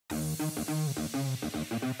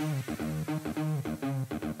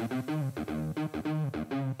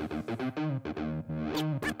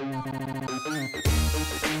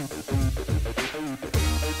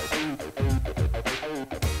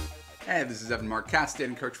Hey, this is Marc, Katz,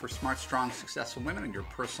 dating coach for smart, strong, successful women and your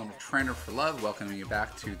personal trainer for love. Welcoming you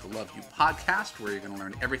back to the Love You podcast, where you're going to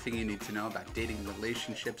learn everything you need to know about dating,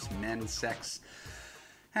 relationships, men, sex,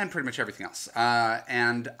 and pretty much everything else.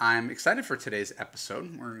 And I'm excited for today's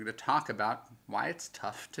episode. We're going to talk about why it's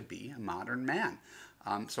tough to be a modern man.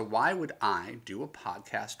 So why would I do a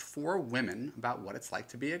podcast for women about what it's like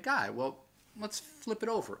to be a guy? Well, let's flip it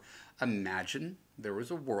over. Imagine there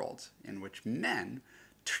was a world in which men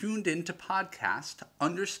tuned into podcasts to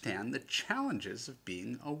understand the challenges of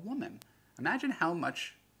being a woman. Imagine how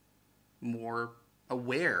much more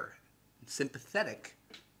aware and sympathetic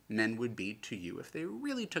men would be to you if they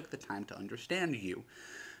really took the time to understand you.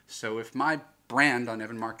 So if my brand on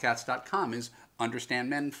evanmarckatz.com is Understand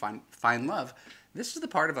Men, Find Love, this is the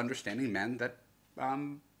part of understanding men that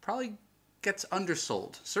probably gets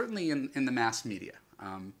undersold, certainly in the mass media.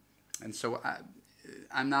 And so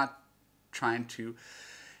I'm not trying to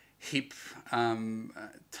heap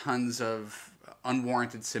tons of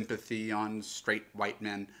unwarranted sympathy on straight white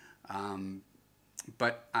men,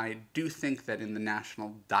 but I do think that in the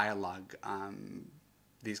national dialogue,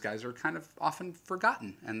 these guys are kind of often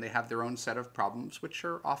forgotten, and they have their own set of problems which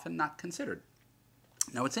are often not considered.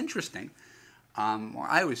 Now, what's interesting, or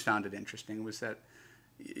I always found it interesting, was that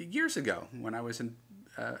years ago when I was an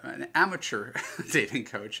amateur dating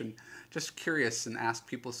coach and just curious and asked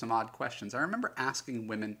people some odd questions, I remember asking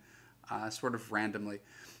women sort of randomly,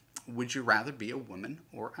 would you rather be a woman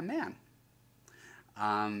or a man?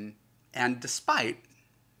 And despite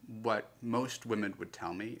what most women would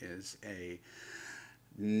tell me is a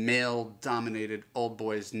male-dominated old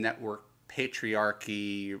boys network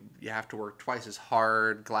patriarchy, you have to work twice as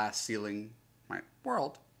hard, glass ceiling, right,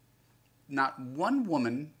 world, not one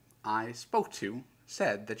woman I spoke to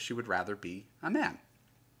said that she would rather be a man.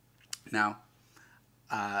 Now,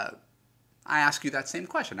 I ask you that same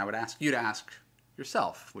question. I would ask you to ask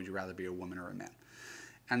yourself, would you rather be a woman or a man?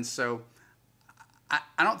 And so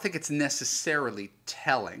I don't think it's necessarily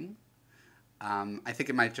telling. I think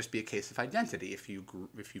it might just be a case of identity. If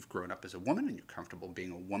you've grown up as a woman and you're comfortable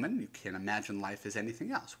being a woman, you can't imagine life as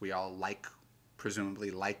anything else. We all presumably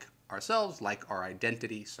like ourselves, like our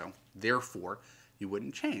identity, so therefore you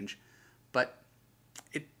wouldn't change. But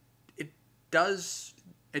it does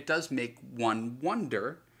make one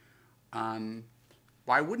wonder,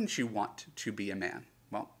 why wouldn't you want to be a man?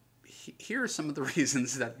 Well, here are some of the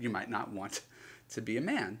reasons that you might not want to be a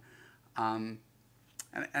man. And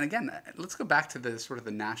again, let's go back to the sort of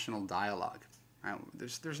the national dialogue.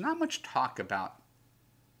 There's not much talk about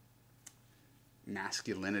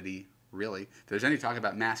masculinity, really. If there's any talk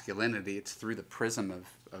about masculinity, it's through the prism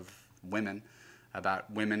of women,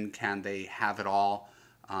 about women, can they have it all,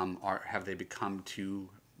 or have they become too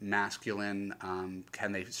masculine,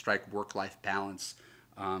 can they strike work-life balance,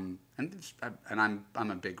 and I'm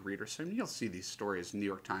a big reader, so you'll see these stories, New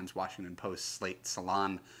York Times, Washington Post, Slate,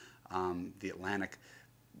 Salon, The Atlantic,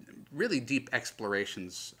 really deep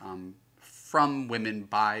explorations from women,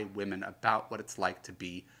 by women, about what it's like to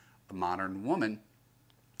be a modern woman.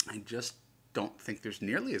 I just don't think there's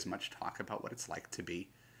nearly as much talk about what it's like to be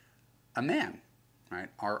a man, right?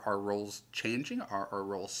 Are our roles changing? Are our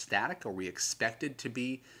roles static? Are we expected to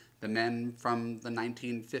be the men from the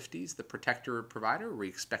 1950s, the protector or provider? Are we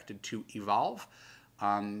expected to evolve?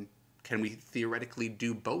 Can we theoretically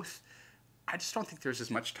do both? I just don't think there's as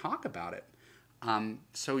much talk about it.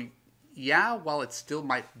 So yeah, while it still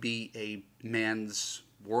might be a man's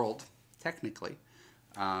world, technically,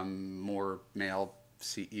 more male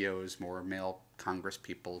CEOs, more male Congress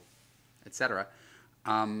people, etc.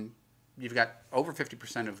 You've got over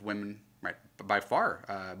 50% of women, right? By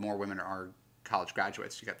far, more women are college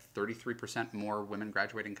graduates. You got 33% more women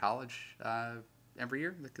graduating college every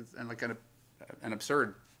year, and like an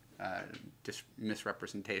absurd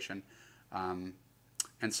misrepresentation. And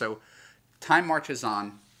so time marches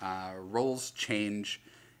on, roles change,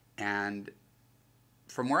 and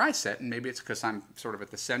from where I sit, and maybe it's because I'm sort of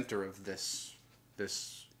at the center of this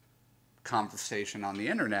conversation on the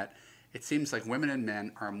internet, it seems like women and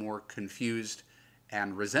men are more confused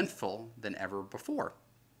and resentful than ever before.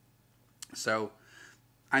 So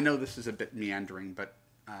I know this is a bit meandering, but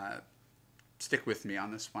stick with me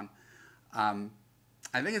on this one.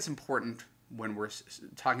 I think it's important when we're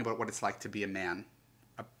talking about what it's like to be a man,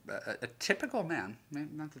 a typical man,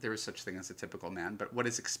 not that there is such thing as a typical man, but what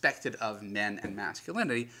is expected of men and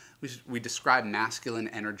masculinity. We describe masculine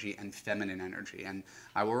energy and feminine energy. And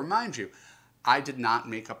I will remind you, I did not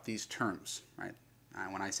make up these terms, right?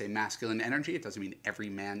 When I say masculine energy, it doesn't mean every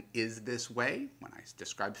man is this way. When I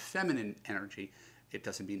describe feminine energy, it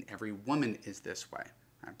doesn't mean every woman is this way.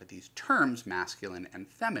 Right? But these terms, masculine and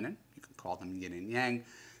feminine, you can call them yin and yang.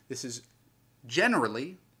 This is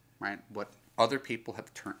generally, right, what other people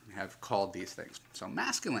have called these things. So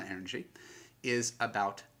masculine energy is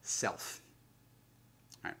about self,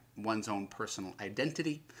 right? One's own personal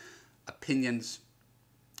identity, opinions,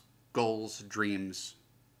 goals, dreams,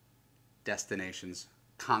 destinations,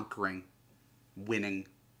 conquering, winning,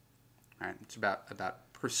 right? It's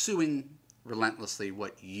about pursuing relentlessly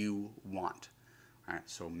what you want, right?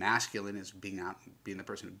 So masculine is being the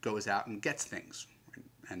person who goes out and gets things, right?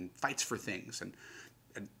 And fights for things. And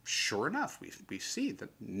sure enough, we see that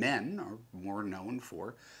men are more known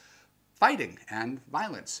for fighting and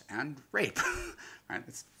violence and rape, right?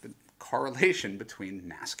 It's the correlation between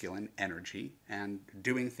masculine energy and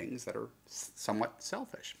doing things that are somewhat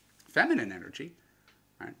selfish. Feminine energy,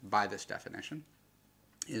 right, by this definition,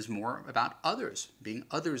 is more about others, being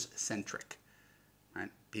others-centric, right?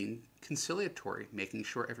 Being conciliatory, making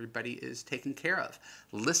sure everybody is taken care of,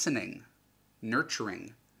 listening,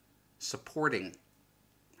 nurturing, supporting,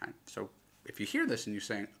 right? So if you hear this and you're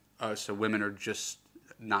saying, oh, so women are just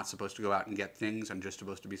not supposed to go out and get things and just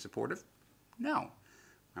supposed to be supportive? No.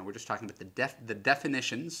 We're just talking about the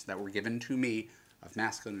definitions that were given to me of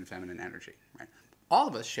masculine and feminine energy, right? All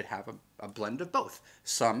of us should have a blend of both.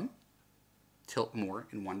 Some tilt more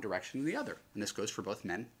in one direction than the other, and this goes for both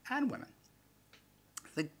men and women. I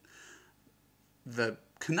think the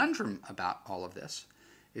conundrum about all of this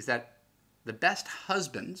is that the best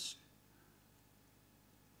husbands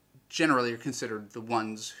generally are considered the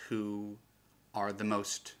ones who are the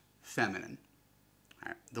most feminine,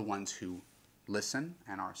 right? The ones who listen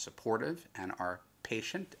and are supportive and are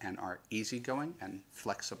patient and are easygoing and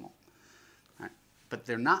flexible, right? But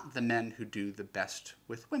they're not the men who do the best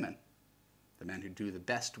with women. The men who do the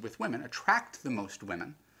best with women, attract the most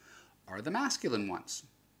women, are the masculine ones,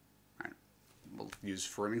 right? We'll use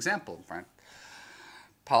for an example, right?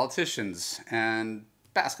 Politicians and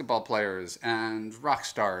basketball players and rock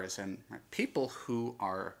stars and, right, people who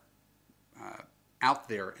are out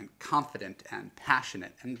there and confident and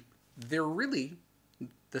passionate, and they're really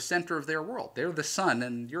the center of their world. They're the sun,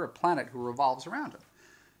 and you're a planet who revolves around them.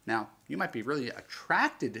 Now, you might be really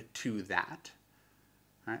attracted to that,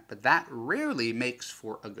 right? But that rarely makes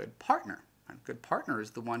for a good partner. A good partner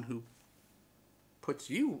is the one who puts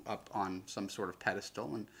you up on some sort of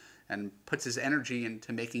pedestal and puts his energy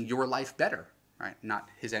into making your life better, right? Not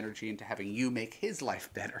his energy into having you make his life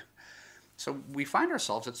better. So we find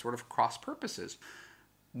ourselves at sort of cross purposes.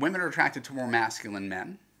 Women are attracted to more masculine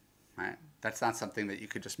men, right? That's not something that you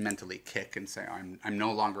could just mentally kick and say, I'm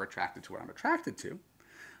no longer attracted to what I'm attracted to.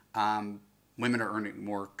 Women are earning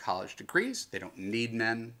more college degrees. They don't need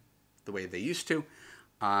men the way they used to.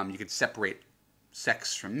 You could separate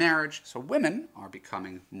sex from marriage. So women are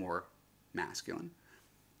becoming more masculine.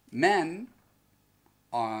 Men,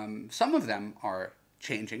 some of them are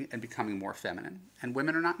changing and becoming more feminine, and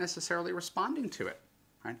women are not necessarily responding to it,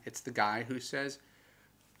 right? It's the guy who says,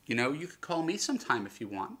 you know, you could call me sometime if you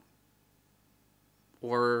want.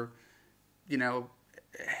 Or, you know,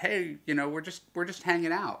 hey, you know, we're just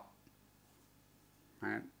hanging out,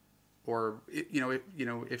 right? Or, you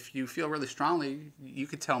know, if you feel really strongly, you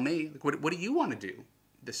could tell me, like, what do you want to do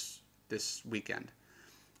this weekend?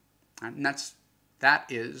 And that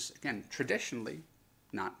is, again, traditionally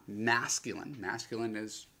not masculine. Masculine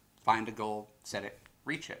is find a goal, set it,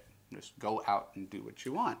 reach it. Just go out and do what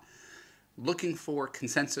you want. Looking for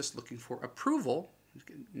consensus, looking for approval,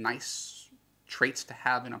 nice traits to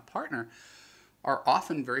have in a partner, are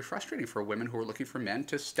often very frustrating for women who are looking for men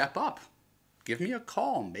to step up. Give me a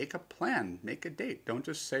call, make a plan, make a date. Don't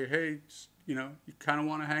just say, hey, you know, you kind of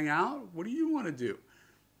want to hang out? What do you want to do?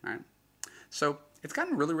 Right? So it's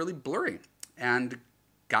gotten really, really blurry. And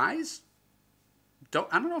guys,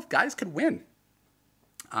 I don't know if guys could win.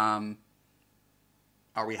 Are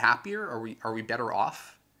we happier? Are we better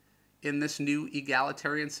off in this new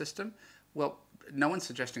egalitarian system? Well, no one's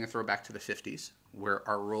suggesting a throwback to the 50s, where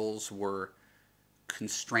our roles were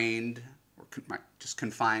constrained or just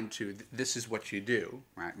confined to this is what you do.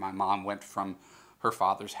 Right? My mom went from her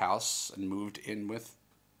father's house and moved in with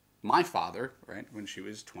my father, right, when she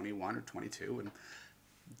was 21 or 22, and,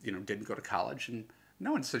 you know, didn't go to college. And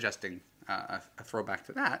no one's suggesting a throwback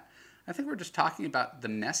to that. I think we're just talking about the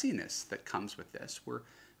messiness that comes with this, where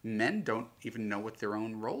men don't even know what their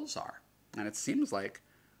own roles are. And it seems like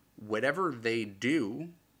whatever they do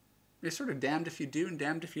is sort of damned if you do and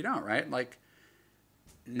damned if you don't, right? Like,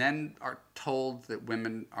 men are told that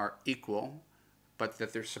women are equal, but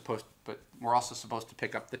we're also supposed to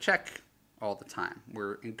pick up the check all the time.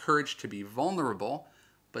 We're encouraged to be vulnerable,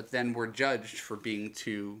 but then we're judged for being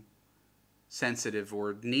too sensitive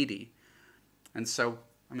or needy. And so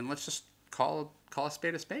I mean, let's just call a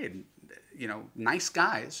spade a spade. You know, nice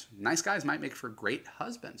guys might make for great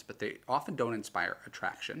husbands, but they often don't inspire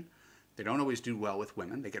attraction. They don't always do well with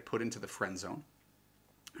women. They get put into the friend zone.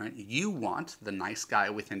 Right? You want the nice guy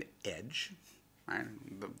with an edge, right?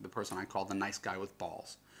 The person I call the nice guy with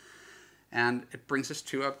balls. And it brings us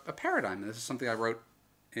to a paradigm. This is something I wrote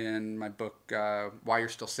in my book, Why You're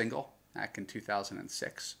Still Single, back in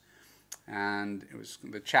 2006. And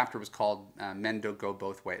the chapter was called Men Don't Go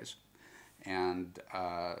Both Ways. And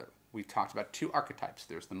we talked about two archetypes.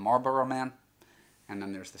 There's the Marlboro man, and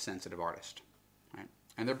then there's the sensitive artist. Right?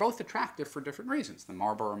 And they're both attractive for different reasons. The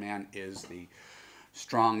Marlboro man is the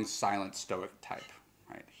strong, silent, stoic type.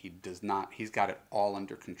 Right? He's got it all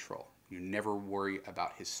under control. You never worry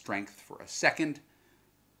about his strength for a second.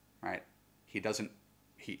 Right? He's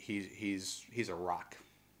a rock.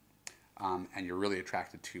 And you're really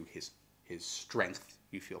attracted to his strength.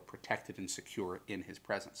 You feel protected and secure in his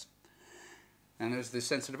presence. And there's this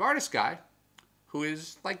sensitive artist guy who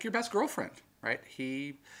is like your best girlfriend, right?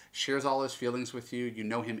 He shares all his feelings with you. You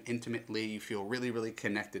know him intimately. You feel really, really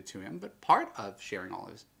connected to him. But part of sharing all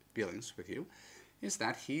his feelings with you is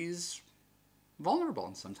that he's vulnerable.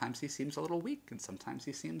 And sometimes he seems a little weak. And sometimes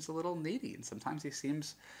he seems a little needy. And sometimes he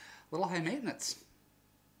seems a little high maintenance.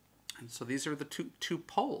 And so these are the two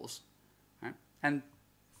poles, right? And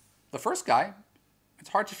the first guy, it's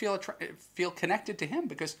hard to feel connected to him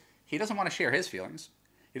because he doesn't want to share his feelings.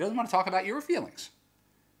 He doesn't want to talk about your feelings.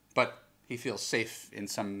 But he feels safe in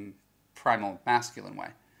some primal masculine way.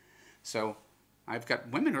 So I've got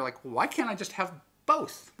women who are like, well, why can't I just have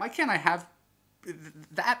both? Why can't I have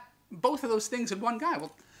both of those things in one guy?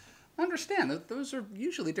 Well, understand that those are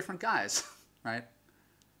usually different guys, right?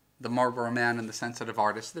 The Marlboro man and the sensitive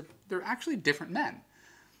artist, they're actually different men.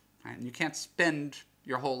 Right? And you can't spend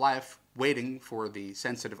your whole life waiting for the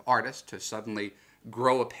sensitive artist to suddenly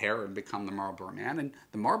grow a pair and become the Marlboro man. And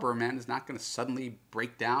the Marlboro man is not going to suddenly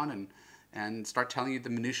break down and start telling you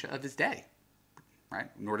the minutiae of his day,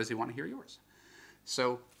 right? Nor does he want to hear yours.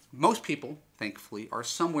 So most people, thankfully, are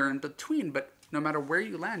somewhere in between, but no matter where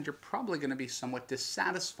you land, you're probably going to be somewhat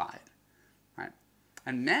dissatisfied, right?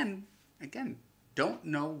 And men, again, don't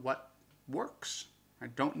know what works,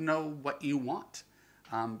 right? Don't know what you want,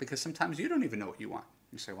 because sometimes you don't even know what you want.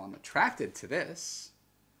 You say, well, I'm attracted to this,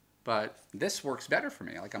 but this works better for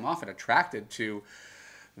me. Like I'm often attracted to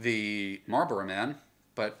the Marlboro man,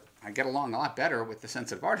 but I get along a lot better with the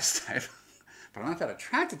sensitive artist type. But I'm not that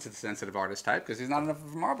attracted to the sensitive artist type because he's not enough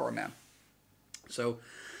of a Marlboro man. So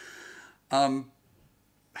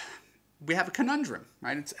we have a conundrum,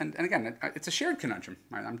 right? And again, it's a shared conundrum,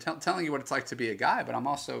 right? I'm telling you what it's like to be a guy, but I'm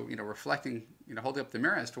also, reflecting, holding up the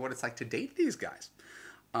mirror as to what it's like to date these guys.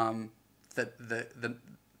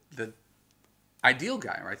 The ideal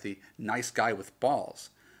guy, right? The nice guy with balls.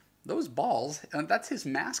 Those balls, that's his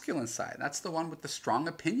masculine side. That's the one with the strong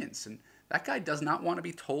opinions. And that guy does not want to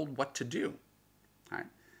be told what to do, right?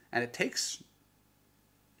 And it takes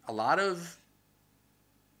a lot of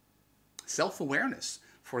self-awareness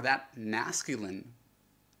for that masculine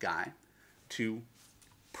guy to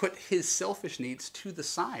put his selfish needs to the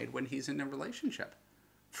side when he's in a relationship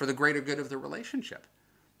for the greater good of the relationship.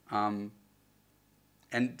 And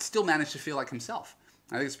still manage to feel like himself.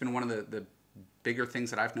 I think it's been one of the bigger things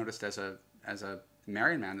that I've noticed as a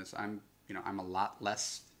married man is I'm a lot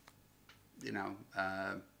less,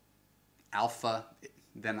 alpha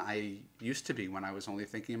than I used to be when I was only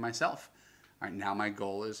thinking of myself. Right now my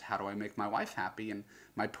goal is how do I make my wife happy, and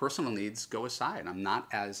my personal needs go aside. I'm not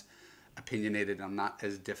as opinionated, I'm not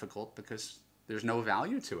as difficult because there's no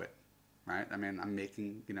value to it. Right? I mean, I'm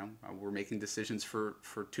making, we're making decisions for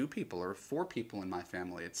two people or four people in my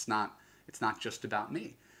family. It's not just about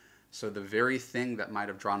me. So the very thing that might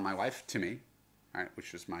have drawn my wife to me, right,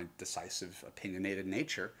 which is my decisive, opinionated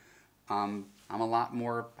nature, I'm a lot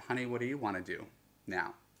more, honey, what do you want to do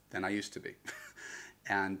now than I used to be?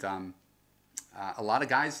 And a lot of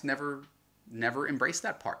guys never embrace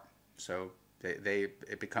that part. So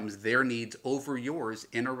it becomes their needs over yours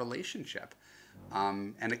in a relationship.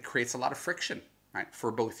 And it creates a lot of friction, right?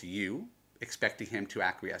 For both you, expecting him to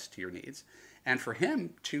acquiesce to your needs, and for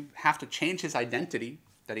him to have to change his identity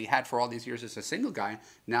that he had for all these years as a single guy,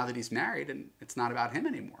 now that he's married and it's not about him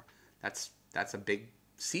anymore. That's a big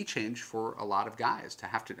sea change for a lot of guys, to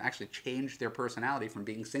have to actually change their personality from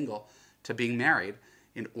being single to being married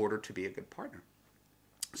in order to be a good partner.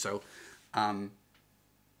 So,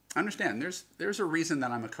 understand, there's a reason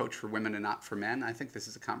that I'm a coach for women and not for men. I think this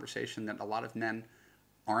is a conversation that a lot of men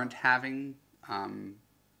aren't having,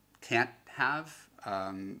 can't have.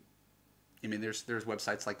 There's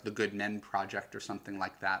websites like the Good Men Project or something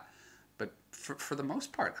like that, But for the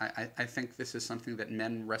most part, I think this is something that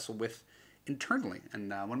men wrestle with internally.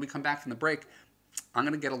 And when we come back from the break, I'm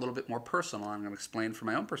going to get a little bit more personal. I'm going to explain from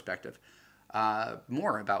my own perspective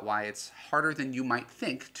more about why it's harder than you might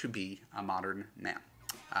think to be a modern man.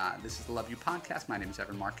 This is the Love You Podcast. My name is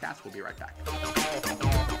Marc Katz. We'll be right back.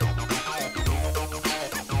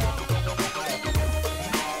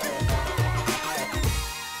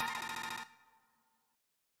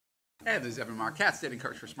 Hey, this is Marc Katz, dating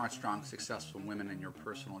coach for smart, strong, successful women and your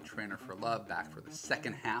personal trainer for love, back for the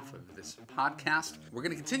second half of this podcast. We're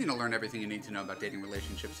going to continue to learn everything you need to know about dating,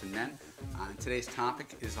 relationships, and men. Today's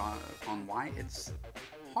topic is on why it's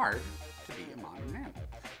hard to be a modern man.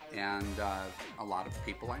 And a lot of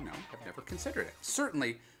people I know have never considered it.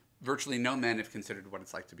 Certainly, virtually no men have considered what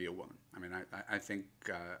it's like to be a woman. I mean, I think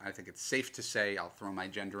it's safe to say, I'll throw my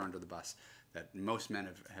gender under the bus, that most men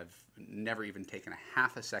have never even taken a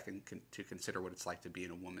half a second to consider what it's like to be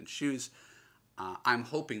in a woman's shoes. I'm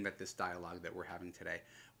hoping that this dialogue that we're having today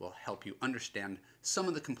will help you understand some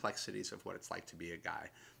of the complexities of what it's like to be a guy,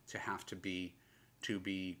 to be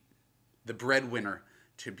the breadwinner,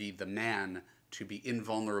 to be the man, to be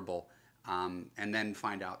invulnerable, and then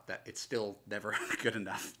find out that it's still never good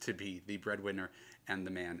enough to be the breadwinner and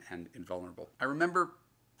the man and invulnerable. I remember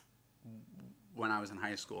when I was in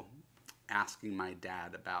high school asking my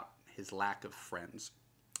dad about his lack of friends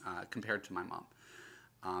compared to my mom.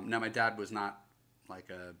 Now, my dad was not like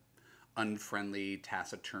a unfriendly,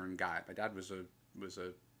 taciturn guy. My dad was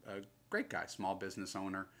a great guy, small business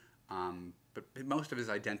owner, but most of his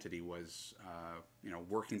identity was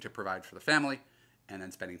working to provide for the family and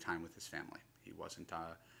then spending time with his family. He wasn't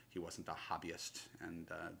a hobbyist, and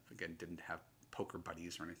again, didn't have poker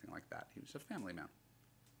buddies or anything like that. He was a family man.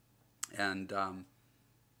 And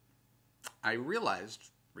I realized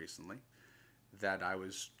recently that I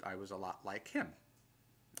was a lot like him,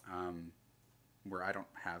 where I don't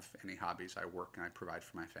have any hobbies. I work and I provide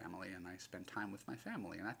for my family, and I spend time with my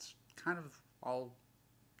family, and that's kind of all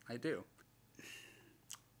I do.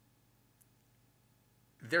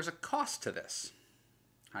 There's a cost to this,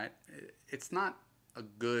 right? It's not a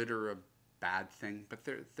good or a bad thing, but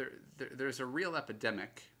there's a real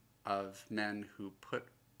epidemic of men who put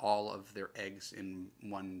all of their eggs in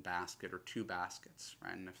one basket or two baskets,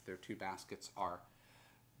 right? And if their two baskets are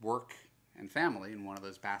work and family, and one of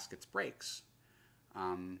those baskets breaks,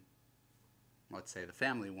 let's say the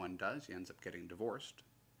family one does, he ends up getting divorced,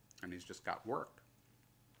 and he's just got work.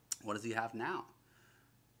 What does he have now?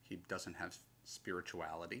 He doesn't have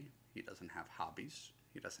spirituality. He doesn't have hobbies.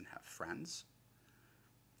 He doesn't have friends.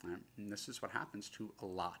 Right? And this is what happens to a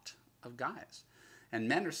lot of guys. And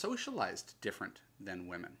men are socialized different than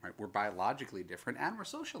women, right? We're biologically different, and we're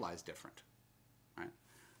socialized different, right?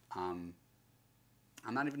 I'm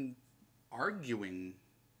not even arguing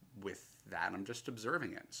with that. I'm just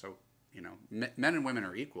observing it. So, men and women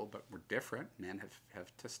are equal, but we're different. Men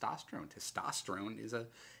have testosterone. Testosterone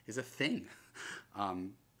is a thing.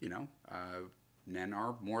 Men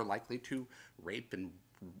are more likely to rape and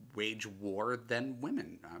wage war than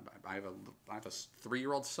women. I have a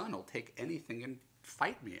 3-year-old son who'll take anything and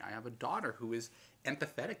fight me. I have a daughter who is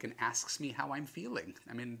empathetic and asks me how I'm feeling.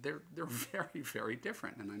 I mean, they're very, very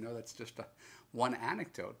different. And I know that's just one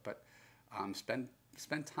anecdote, but spend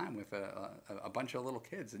time with a bunch of little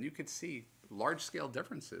kids, and you could see large-scale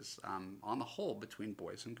differences on the whole between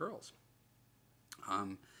boys and girls.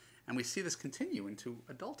 And we see this continue into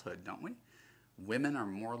adulthood, don't we? Women are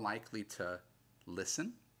more likely to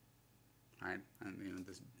listen, right? And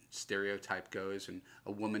this stereotype goes, and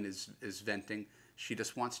a woman is venting. She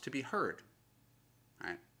just wants to be heard,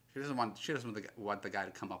 right? She doesn't want the guy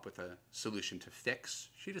to come up with a solution to fix.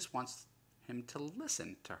 She just wants him to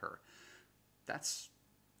listen to her. That's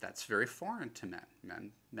very foreign to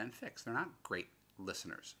men. Men fix. They're not great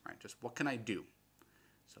listeners, right? Just what can I do?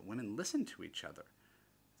 So women listen to each other.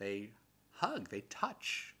 They hug. They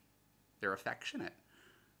touch. They're affectionate.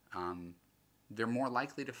 They're more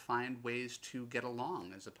likely to find ways to get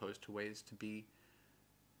along as opposed to ways to be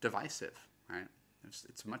divisive, right?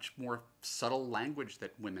 It's much more subtle language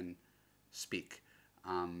that women speak,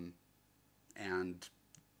 and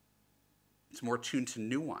it's more tuned to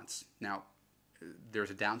nuance. Now,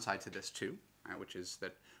 there's a downside to this too, right, which is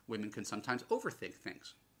that women can sometimes overthink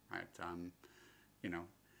things, right?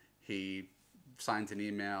 He signs an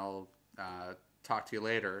email, talk to you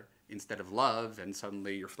later, instead of love, and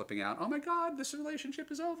suddenly you're flipping out, oh my God, this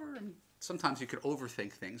relationship is over. And sometimes you could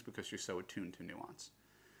overthink things because you're so attuned to nuance.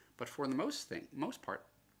 But for the most part,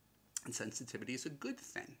 sensitivity is a good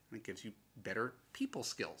thing, and it gives you better people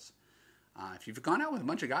skills. If you've gone out with a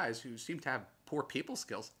bunch of guys who seem to have poor people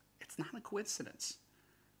skills, it's not a coincidence.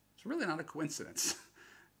 It's really not a coincidence.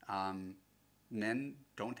 Men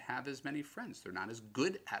don't have as many friends. They're not as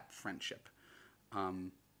good at friendship.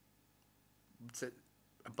 It's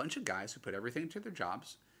a bunch of guys who put everything into their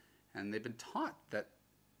jobs, and they've been taught that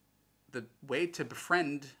the way to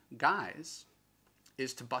befriend guys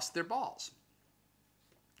is to bust their balls.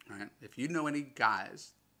 Right? If you know any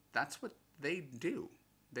guys, that's what they do.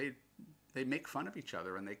 They make fun of each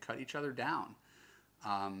other and they cut each other down.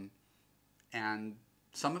 And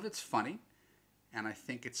some of it's funny, and I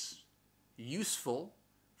think it's useful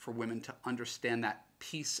for women to understand that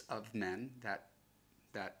piece of men, that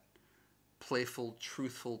playful,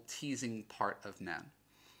 truthful, teasing part of men.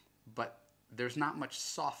 But there's not much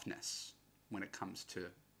softness when it comes to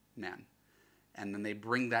men. And then they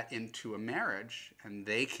bring that into a marriage, and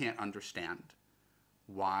they can't understand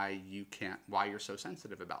why you're so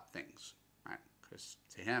sensitive about things, right? Because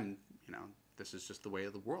to him, this is just the way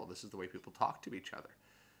of the world. This is the way people talk to each other,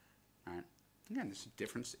 right? Again, there's a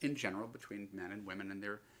difference in general between men and women and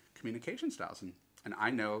their communication styles. And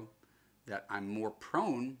I know that I'm more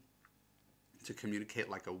prone to communicate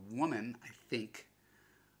like a woman, I think.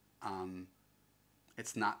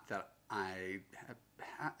 It's not that I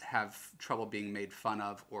have trouble being made fun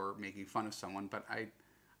of or making fun of someone, but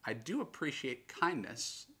I do appreciate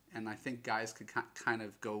kindness, and I think guys could kind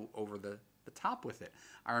of go over the top with it.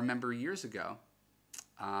 I remember years ago,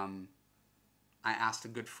 I asked a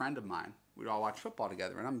good friend of mine. We'd all watch football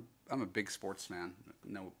together, and I'm a big sports fan.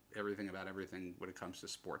 I know everything about everything when it comes to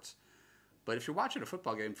sports. But if you're watching a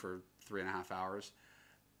football game for 3.5 hours,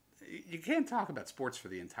 you can't talk about sports for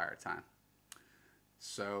the entire time.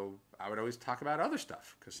 So I would always talk about other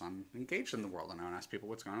stuff because I'm engaged in the world, and I would ask people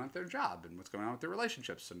what's going on with their job and what's going on with their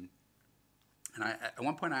relationships. And at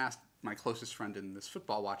one point I asked my closest friend in this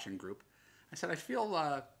football watching group, I said, I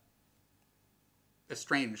feel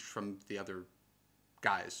estranged from the other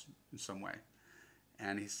guys in some way.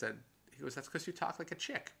 And he goes, that's because you talk like a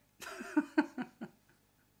chick.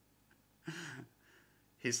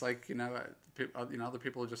 He's like, other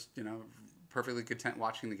people are just, perfectly content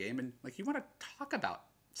watching the game, and like, you want to talk about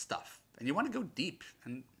stuff and you want to go deep,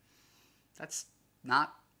 and that's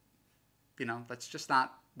not, that's just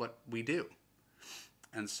not what we do.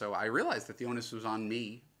 And so I realized that the onus was on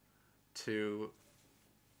me to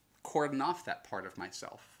cordon off that part of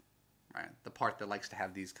myself, right? The part that likes to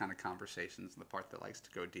have these kind of conversations, the part that likes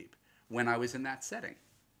to go deep, when I was in that setting,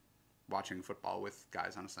 watching football with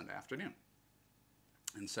guys on a Sunday afternoon.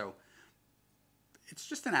 And so it's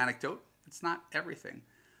just an anecdote. It's not everything.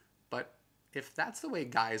 But if that's the way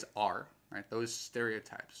guys are, right, those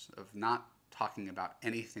stereotypes of not talking about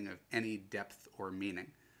anything of any depth or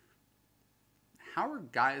meaning, how are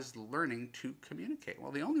guys learning to communicate?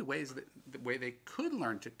 Well, the only way they could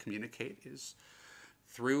learn to communicate is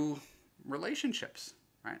through relationships,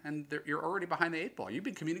 right? And you're already behind the 8 ball. You've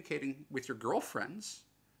been communicating with your girlfriends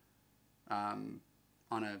on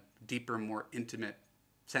a deeper, more intimate,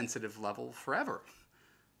 sensitive level forever,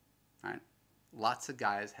 right? Lots of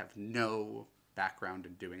guys have no background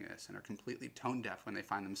in doing this and are completely tone deaf when they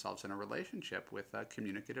find themselves in a relationship with a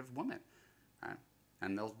communicative woman, right?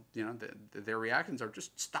 And they'll, their reactions are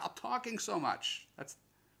just stop talking so much. That's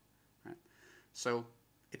right. So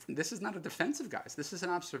this is not a defense of guys. This is an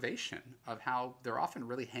observation of how they're often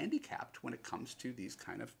really handicapped when it comes to these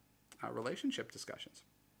kind of relationship discussions.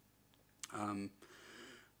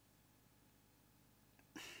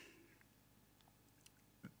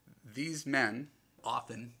 These men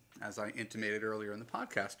often, as I intimated earlier in the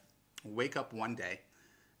podcast, wake up one day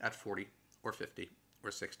at 40 or 50 or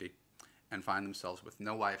 60 and find themselves with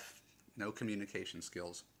no wife, no communication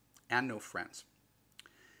skills, and no friends.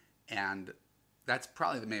 And that's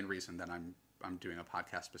probably the main reason that I'm doing a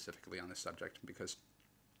podcast specifically on this subject, because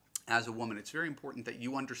as a woman, it's very important that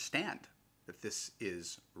you understand that this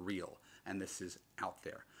is real and this is out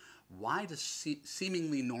there. Why do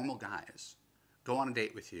seemingly normal guys go on a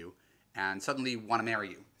date with you and suddenly want to marry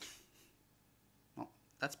you? Well,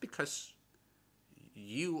 that's because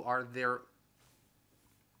you are their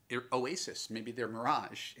oasis, maybe their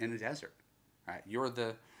mirage in a desert. Right? You're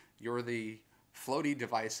the floaty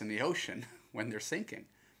device in the ocean when they're sinking.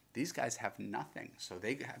 These guys have nothing, so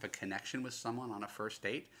they have a connection with someone on a first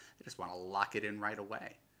date. They just want to lock it in right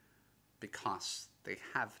away because they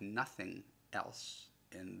have nothing else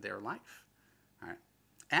in their life. Right?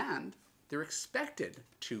 And they're expected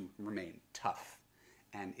to remain tough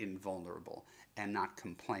and invulnerable and not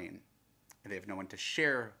complain. They have no one to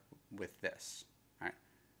share with this. Right?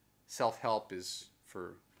 Self-help is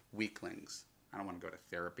for weaklings. I don't want to go to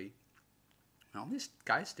therapy. All these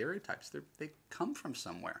guy stereotypes, they come from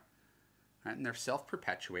somewhere. Right? And they're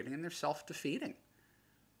self-perpetuating and they're self-defeating.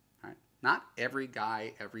 Not every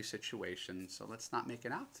guy, every situation, so let's not make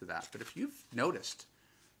it out to that. But if you've noticed,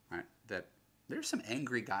 right, that there's some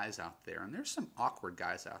angry guys out there, and there's some awkward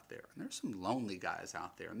guys out there, and there's some lonely guys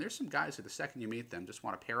out there, and there's some guys who the second you meet them just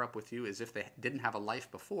want to pair up with you as if they didn't have a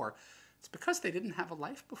life before, it's because they didn't have a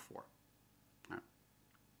life before. Right?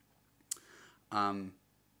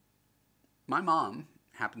 My mom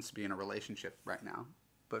happens to be in a relationship right now,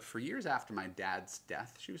 but for years after my dad's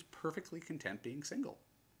death, she was perfectly content being single.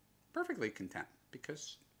 Perfectly content,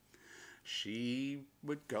 because she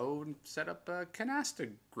would go and set up a canasta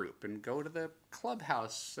group and go to the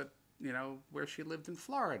clubhouse at, where she lived in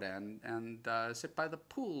Florida and sit by the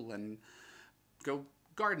pool and go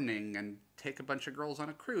gardening and take a bunch of girls on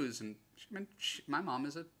a cruise. And my mom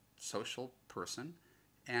is a social person,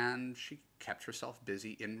 and she kept herself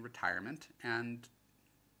busy in retirement and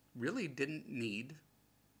really didn't need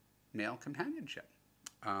male companionship.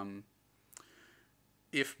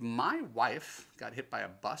 If my wife got hit by a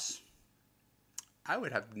bus, I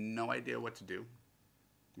would have no idea what to do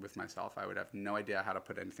with myself. I would have no idea how to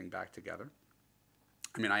put anything back together.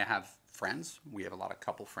 I mean, I have friends. We have a lot of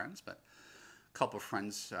couple friends, but couple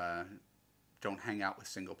friends don't hang out with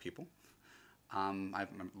single people. I've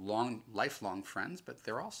lifelong friends, but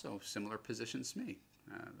they're also similar positions to me.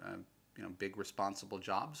 Big responsible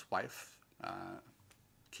jobs, wife,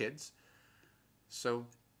 kids. So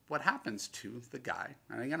what happens to the guy?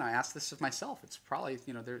 And again, I ask this of myself. It's probably,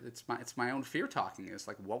 it's my own fear talking. It's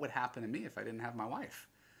like, what would happen to me if I didn't have my wife?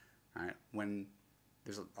 Right? When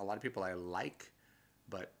there's a lot of people I like,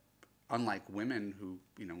 but unlike women who,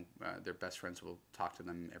 their best friends will talk to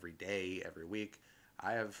them every day, every week,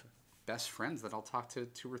 I have best friends that I'll talk to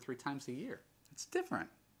 2 or 3 times a year. It's different.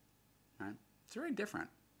 Right? It's very different.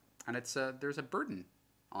 And there's a burden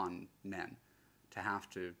on men to have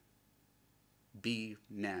to be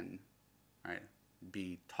men, right?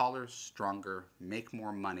 Be taller, stronger, make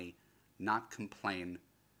more money, not complain,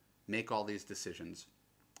 make all these decisions,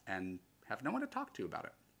 and have no one to talk to about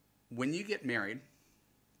it. When you get married,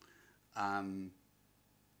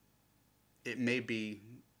 it may be,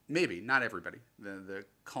 maybe, not everybody, the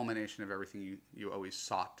culmination of everything you always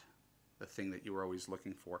sought, the thing that you were always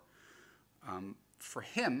looking for. For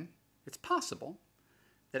him, it's possible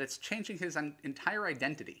that it's changing his entire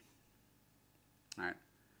identity. Right?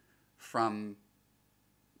 From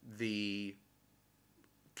the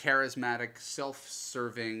charismatic,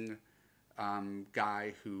 self-serving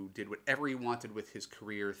guy who did whatever he wanted with his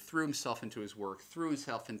career, threw himself into his work, threw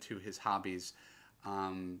himself into his hobbies,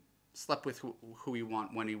 slept with who he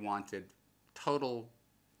wanted when he wanted, total,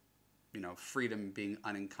 freedom, being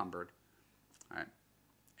unencumbered. Right?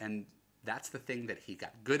 And that's the thing that he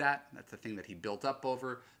got good at. That's the thing that he built up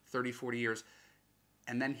over 30, 40 years.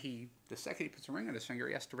 And then the second he puts a ring on his finger,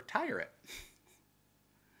 he has to retire it.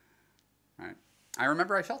 Right? I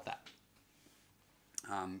remember I felt that.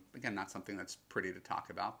 Again, not something that's pretty to talk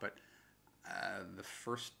about, but the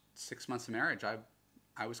first 6 months of marriage,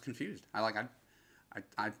 I was confused. I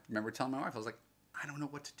remember telling my wife, I was like, I don't know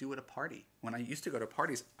what to do at a party. When I used to go to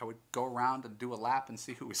parties, I would go around and do a lap and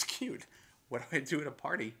see who was cute. What do I do at a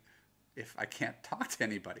party if I can't talk to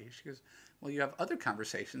anybody? She goes, well, you have other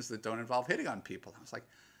conversations that don't involve hitting on people. I was like,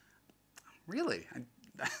 really?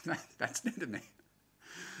 That's new to me.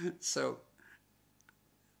 So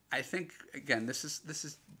I think, again, this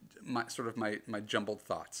is my jumbled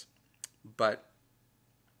thoughts. But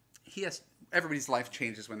everybody's life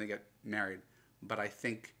changes when they get married. But I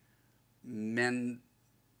think men's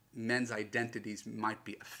identities might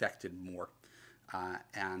be affected more.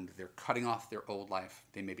 And they're cutting off their old life.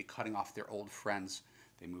 They may be cutting off their old friends.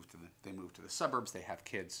 They move to the suburbs. They have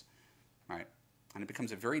kids, right? And it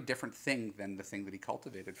becomes a very different thing than the thing that he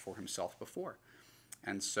cultivated for himself before.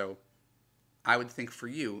 And so I would think for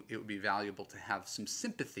you, it would be valuable to have some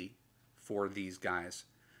sympathy for these guys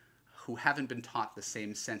who haven't been taught the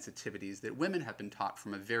same sensitivities that women have been taught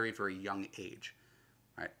from a very, very young age,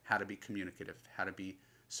 right? How to be communicative, how to be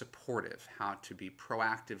supportive, how to be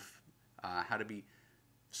proactive, how to be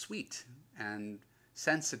sweet and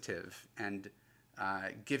sensitive and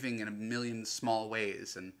giving in a million small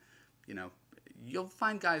ways. And, you'll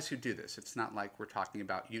find guys who do this. It's not like we're talking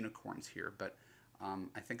about unicorns here, but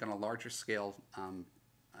I think on a larger scale,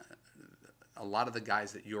 a lot of the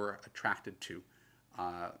guys that you're attracted to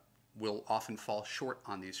will often fall short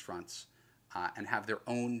on these fronts and have their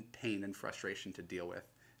own pain and frustration to deal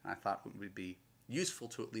with. And I thought it would be useful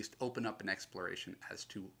to at least open up an exploration as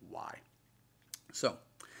to why. So,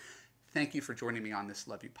 thank you for joining me on this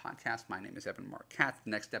Love You podcast. My name is Marc Katz. The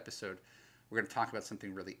next episode, we're going to talk about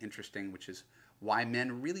something really interesting, which is why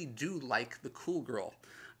men really do like the cool girl.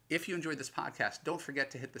 If you enjoyed this podcast, don't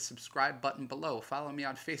forget to hit the subscribe button below. Follow me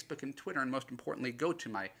on Facebook and Twitter, and most importantly, go to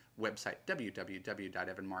my website,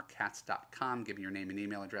 www.evanmarckatz.com. Give me your name and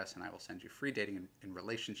email address, and I will send you free dating and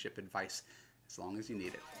relationship advice as long as you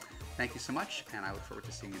need it. Thank you so much, and I look forward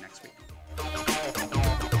to seeing you next week.